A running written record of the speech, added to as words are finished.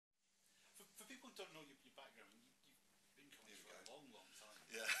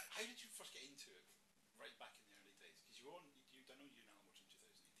Yeah. How did you first get into it, right back in the early days? Because you were on, I know you now watching 2000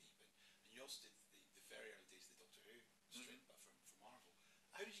 AD, and you also did the very early days of the Doctor Who strip, but from Marvel.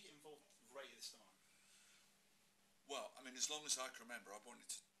 How did you get involved right at the start? Well, I mean, as long as I can remember, I wanted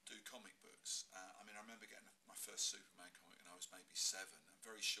to do comic books. I mean, I remember getting my first Superman comic when I was maybe 7, and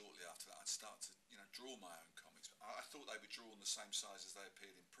very shortly after that, I'd start to, draw my own comics. I thought they were drawn the same size as they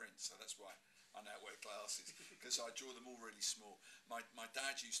appeared in print, so that's why I now wear glasses, because I draw them all really small. My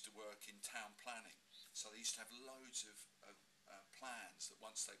dad used to work in town planning, so they used to have loads of plans that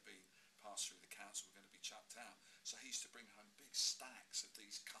once they'd been passed through the council were going to be chucked out. So he used to bring home big stacks of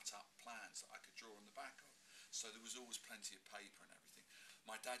these cut-up plans that I could draw on the back of. So there was always plenty of paper and everything.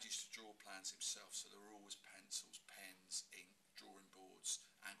 My dad used to draw plans himself, so there were always pencils, pens, ink, drawing boards,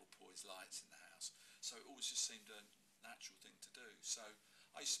 angle poised lights in the house. So it always just seemed a natural thing to do. So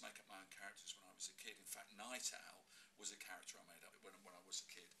I used to make up my own characters when I was a kid. In fact, Night Owl was a character I made up when I was a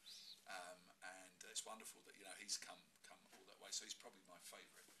kid. And it's wonderful that, he's come all that way. So he's probably my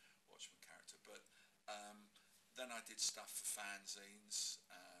favourite Watchmen character. But then I did stuff for fanzines,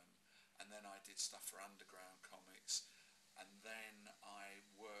 and then I did stuff for underground comics, and then I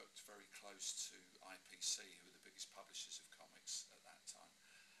worked very close to IPC, who were the biggest publishers of comics at that time.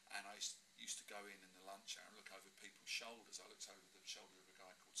 And I used to go in the lunch hour and look over people's shoulders. I looked over the shoulder of a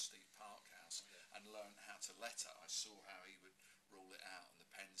guy called Steve Parkhouse and learned how to letter. I saw how he would rule it out and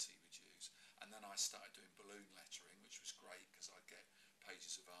the pens he would use. And then I started doing balloon lettering, which was great because I'd get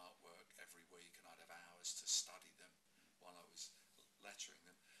pages of artwork every week and I'd have hours to study them while I was lettering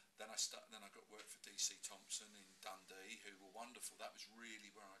them. Then I got work for DC Thompson in Dundee, who were wonderful. That was really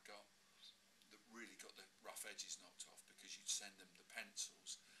where I got the rough edges knocked off, because you'd send them the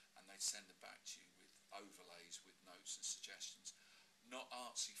pencils and they'd send them back to you with overlays, with notes and suggestions. Not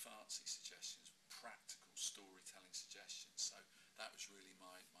artsy-fartsy suggestions, practical storytelling suggestions. So that was really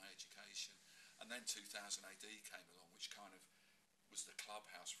my education. And then 2000 AD came along, which kind of was the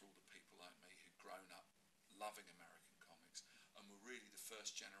clubhouse for all the people like me who'd grown up loving American comics and were really the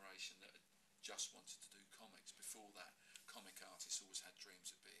first generation that had just wanted to do comics. Before that, comic artists always had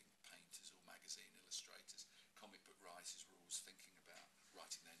dreams of being painters or magazine illustrators. Comic book writers were always thinking about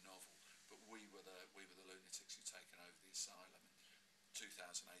writing their novel, but we were the lunatics who'd taken over the asylum. 2000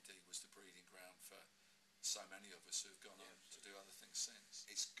 AD was the breeding ground for so many of us who've gone on to do other things since.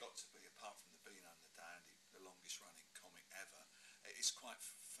 It's got to be, apart from the Bean and the Dandy, the longest running comic ever. It's quite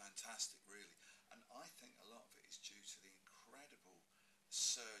fantastic, really. And I think a lot of it is due to the incredible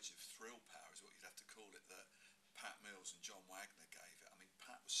surge of thrill power, is what you'd have to call it, that Pat Mills and John Wagner gave it. I mean,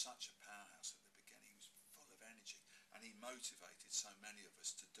 Pat was such a powerhouse at the beginning. He was full of energy, and he motivated so many of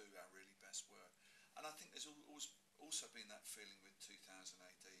us to do our really best work. And I think there's always also been that feeling with 2000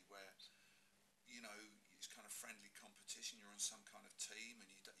 AD where, it's kind of friendly competition. You're on some kind of team, and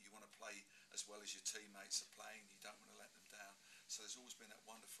you want to play as well as your teammates are playing. You don't want to let them down. So there's always been that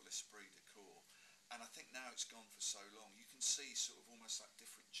wonderful esprit de corps. And I think now it's gone for so long, you can see sort of almost like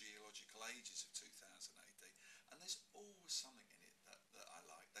different geological ages of 2000 AD, and there's always something in it that I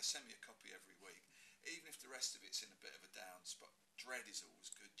like. They send me a copy every week, even if the rest of it's in a bit of a down spot. Dread is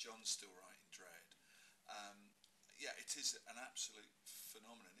always good. John's still writing Dread. It is an absolute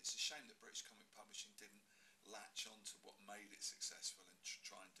phenomenon. It's a shame that British comic publishing didn't latch on to what made it successful and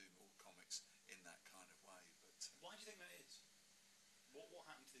try and do more comics in that kind of way. But why do you think that is? What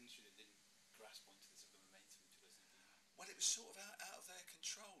happened to the industry that didn't grasp onto the sort of momentum in 2018? Well, it was sort of out of their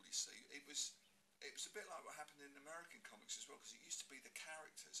control, you see. It was a bit like what happened in American comics as well, because it used to be the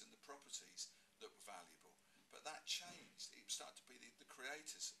characters and the properties that were valuable. But that changed. It started to be the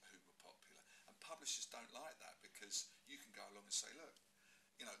creators who were popular. And publishers don't like that, because you can go along and say, look,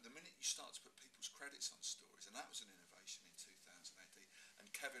 the minute you start to put people's credits on stories, and that was an innovation in 2000 AD. And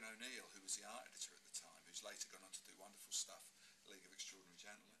Kevin O'Neill, who was the art editor at the time, who's later gone on to do wonderful stuff, League of Extraordinary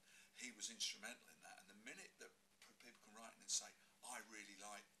Gentlemen, he was instrumental in that. And the minute that people can write in and say, I really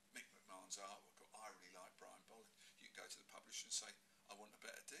like Mick McMahon's artwork, or I really like Brian Bolland, you can go to the publisher and say, I want a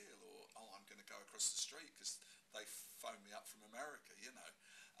better deal, or I'm going to go across the street because they phoned me up from America,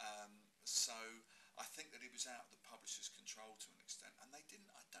 So I think that it was out of the publisher's control to an extent, and I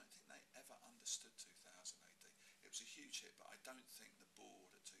don't think they ever understood 2000 AD. It was a huge hit, but I don't think the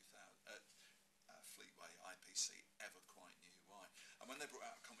board at Fleetway IPC ever quite knew why. And when they brought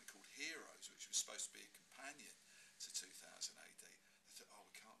out a comic called Heroes, which was supposed to be a companion to 2000 AD, they thought,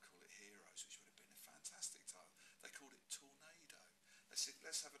 we can't call it Heroes, which would have been a fantastic title. They called it Tornado. They said,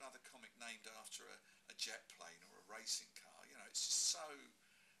 let's have another comic named after a jet plane or a racing car. It's just so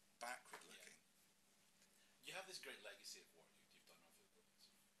backward looking. You have this great legacy of work you've done over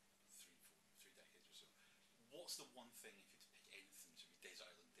three decades or so. What's the one thing, if you had to pick anything to be days out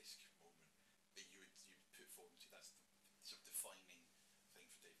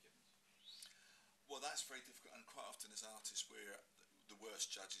Well, that's very difficult, and quite often as artists we're the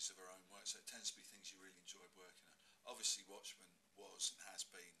worst judges of our own work, so it tends to be things you really enjoyed working on. Obviously Watchmen was and has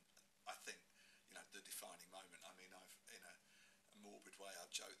been, I think, the defining moment. I mean, I've, in a morbid way,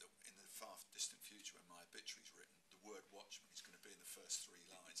 I've joked that in the far distant future when my obituary's written, the word Watchmen is going to be in the first 3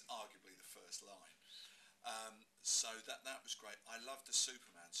 lines, arguably the first line. So that was great. I loved the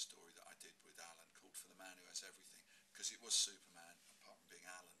Superman story that I did with Alan called For the Man Who Has Everything, because it was Superman, apart from being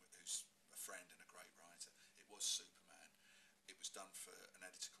Alan, who's a friend and a great writer, it was Superman. It was done for an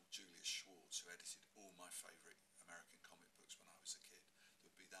editor called Julius Schwartz, who edited all my favourite American comic books when I was a kid. There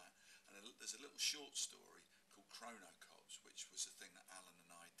would be that. And there's a little short story called Chrono Cops, which was a thing that Alan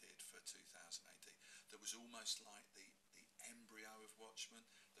and I did for 2000 AD, that was almost like the embryo of Watchmen,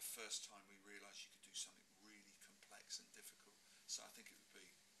 the first time we realised you could do something